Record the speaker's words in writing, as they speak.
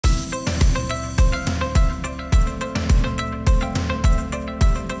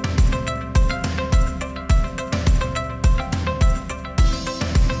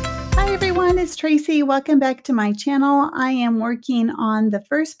Tracy. Welcome back to my channel. I am working on the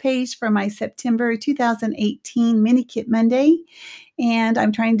first page for my September 2018 Mini Kit Monday, and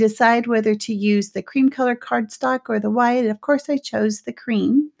I'm trying to decide whether to use the cream color cardstock or the white. Of course, I chose the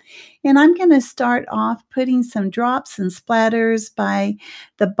cream. And I'm going to start off putting some drops and splatters by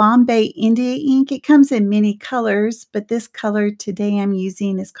the Bombay India ink. It comes in many colors, but this color today I'm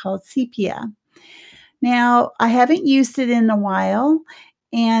using is called Sepia. Now, I haven't used it in a while,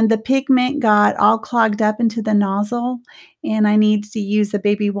 and the pigment got all clogged up into the nozzle, and I needed to use a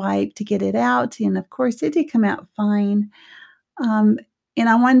baby wipe to get it out, and of course, it did come out fine. Um, and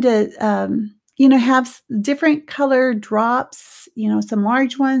I wanted to, have different color drops, some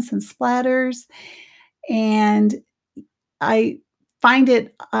large ones, some splatters, and I find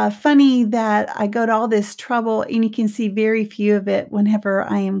it funny that I go to all this trouble, and you can see very few of it whenever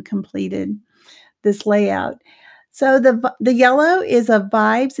I am completed this layout. So the yellow is a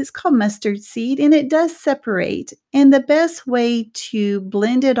Vibes. It's called mustard seed, and it does separate. And the best way to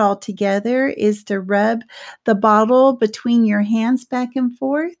blend it all together is to rub the bottle between your hands back and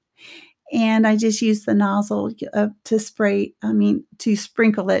forth. And I just use the nozzle to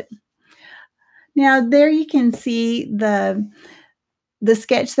sprinkle it. Now there you can see the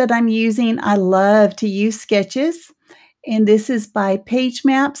sketch that I'm using. I love to use sketches. And this is by Page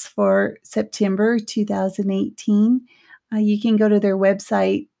Maps for September 2018. You can go to their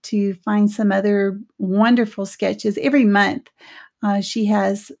website to find some other wonderful sketches. Every month, she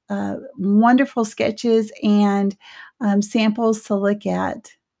has wonderful sketches and samples to look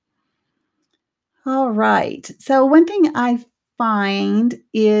at. All right. So one thing I find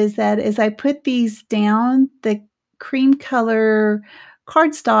is that as I put these down, the cream color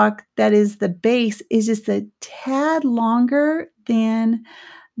cardstock that is the base is just a tad longer than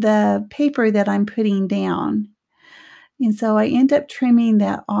the paper that I'm putting down. And so I end up trimming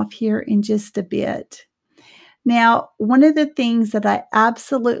that off here in just a bit. Now, one of the things that I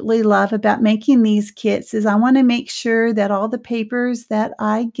absolutely love about making these kits is I want to make sure that all the papers that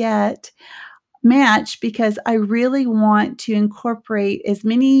I get match, because I really want to incorporate as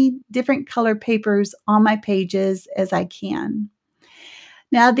many different color papers on my pages as I can.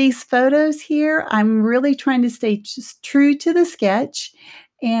 Now, these photos here, I'm really trying to stay just true to the sketch,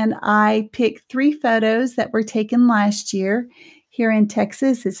 and I picked 3 photos that were taken last year. Here in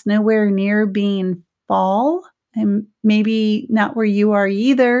Texas, it's nowhere near being fall, and maybe not where you are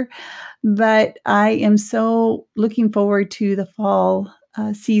either, but I am so looking forward to the fall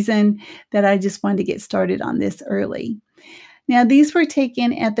season that I just wanted to get started on this early. Now, these were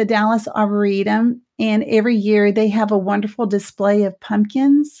taken at the Dallas Arboretum, and every year they have a wonderful display of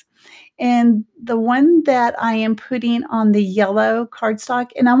pumpkins. And the one that I am putting on the yellow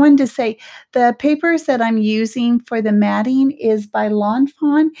cardstock, and I wanted to say the papers that I'm using for the matting is by Lawn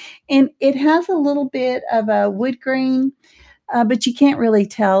Fawn, and it has a little bit of a wood grain, but you can't really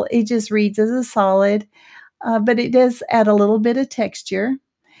tell. It just reads as a solid, but it does add a little bit of texture.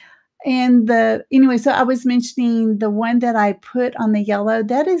 And so I was mentioning the one that I put on the yellow,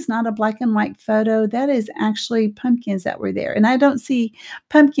 that is not a black and white photo. That is actually pumpkins that were there. And I don't see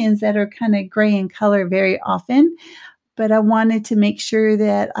pumpkins that are kind of gray in color very often, but I wanted to make sure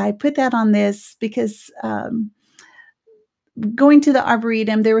that I put that on this because going to the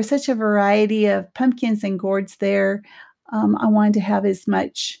Arboretum, there was such a variety of pumpkins and gourds there. I wanted to have as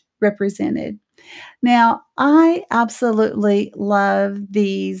much represented. Now, I absolutely love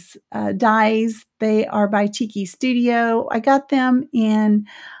these dies. They are by Cheeky Studio. I got them when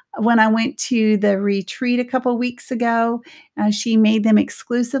I went to the retreat a couple weeks ago. She made them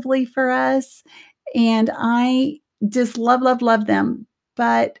exclusively for us, and I just love them.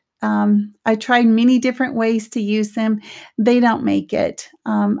 But I tried many different ways to use them. They don't make it.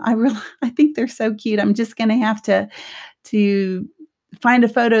 I think they're so cute. I'm just going to have to find a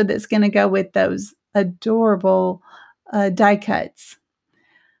photo that's going to go with those adorable die cuts.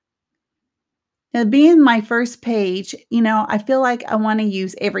 Now, being my first page, I feel like I want to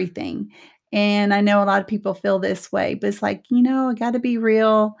use everything. And I know a lot of people feel this way, but it's like, I got to be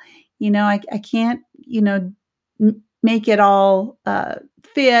real. I can't, make it all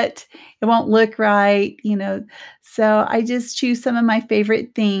fit. It won't look right, So I just choose some of my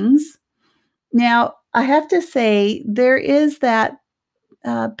favorite things. Now, I have to say, there is that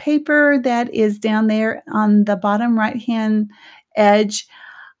paper that is down there on the bottom right-hand edge.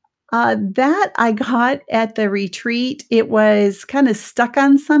 That I got at the retreat. It was kind of stuck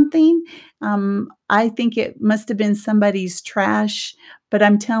on something. I think it must have been somebody's trash, but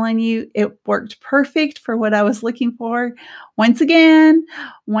I'm telling you, it worked perfect for what I was looking for. Once again,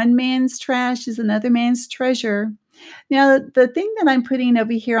 one man's trash is another man's treasure. Now, the thing that I'm putting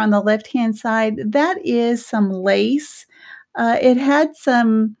over here on the left-hand side, that is some lace. It had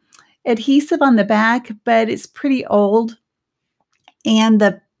some adhesive on the back, but it's pretty old, and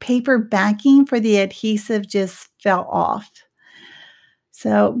the paper backing for the adhesive just fell off.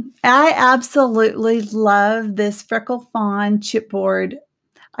 So, I absolutely love this Freckle Fawn chipboard.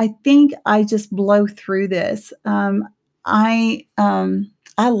 I think I just blow through this. I, um,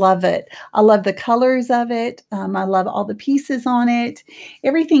 I love it. I love the colors of it. I love all the pieces on it.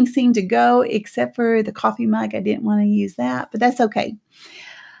 Everything seemed to go except for the coffee mug. I didn't wanna use that, but that's okay.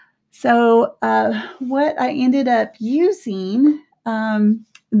 So, what I ended up using, and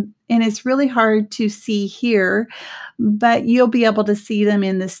it's really hard to see here, but you'll be able to see them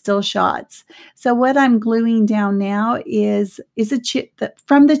in the still shots. So what I'm gluing down now is a chip that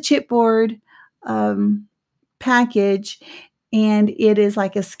from the chipboard package, and it is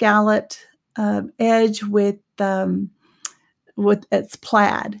like a scalloped edge with its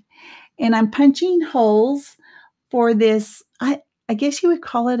plaid, and I'm punching holes for this. I guess you would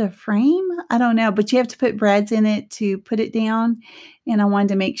call it a frame? I don't know, but you have to put brads in it to put it down, and I wanted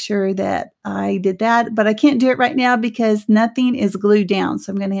to make sure that I did that, but I can't do it right now because nothing is glued down,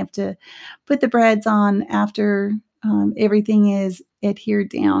 so I'm gonna have to put the brads on after, everything is adhered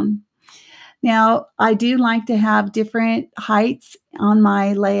down. Now, I do like to have different heights on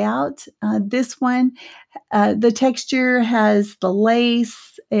my layout. This one, the texture has the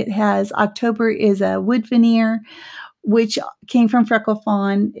lace, it has October is a wood veneer, which came from Freckle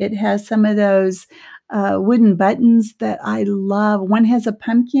Fawn. It has some of those wooden buttons that I love. One has a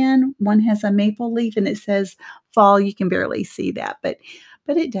pumpkin, one has a maple leaf, and it says fall. You can barely see that, but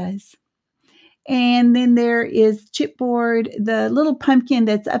it does. And then there is chipboard, the little pumpkin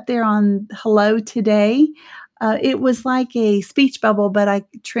that's up there on Hello Today. It was like a speech bubble, but I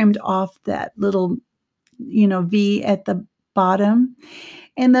trimmed off that little, V at the bottom.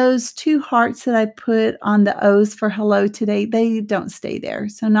 And those 2 hearts that I put on the O's for Hello Today, they don't stay there,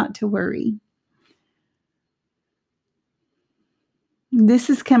 so not to worry. This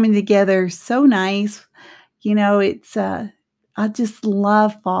is coming together so nice. It's, I just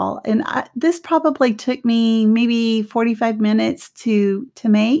love fall, and this probably took me maybe 45 minutes to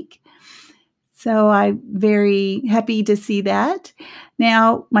make, so I'm very happy to see that.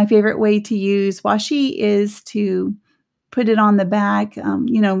 Now, my favorite way to use washi is to put it on the back,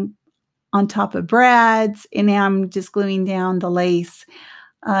 on top of brads, and now I'm just gluing down the lace.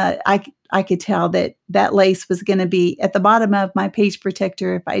 I could tell that that lace was gonna be at the bottom of my page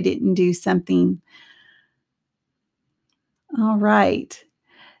protector if I didn't do something. All right.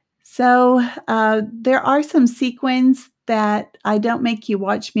 So, there are some sequins that I don't make you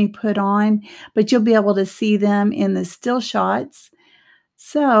watch me put on, but you'll be able to see them in the still shots.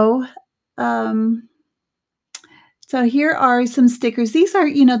 So, um So here are some stickers. These are,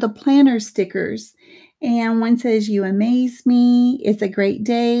 the planner stickers. And one says, "You amaze me. It's a great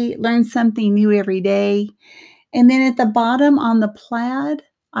day. Learn something new every day." And then at the bottom on the plaid,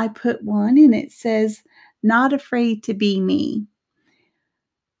 I put one and it says, "Not afraid to be me."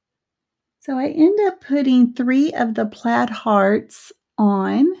 So I end up putting 3 of the plaid hearts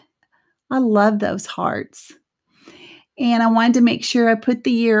on. I love those hearts. And I wanted to make sure I put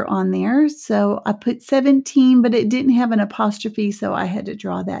the year on there. So I put 17, but it didn't have an apostrophe, so I had to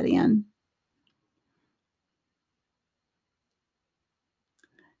draw that in.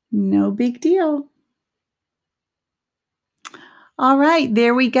 No big deal. All right,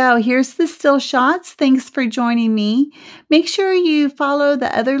 there we go. Here's the still shots. Thanks for joining me. Make sure you follow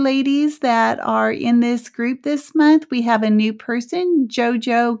the other ladies that are in this group this month. We have a new person,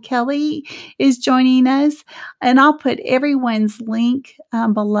 JoJo Kelly is joining us, and I'll put everyone's link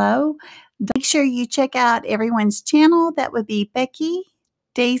below. Make sure you check out everyone's channel. That would be Becky,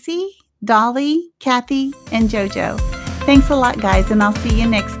 Daisy, Dolly, Kathy, and JoJo. Thanks a lot, guys, and I'll see you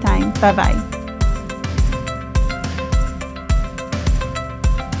next time. Bye-bye.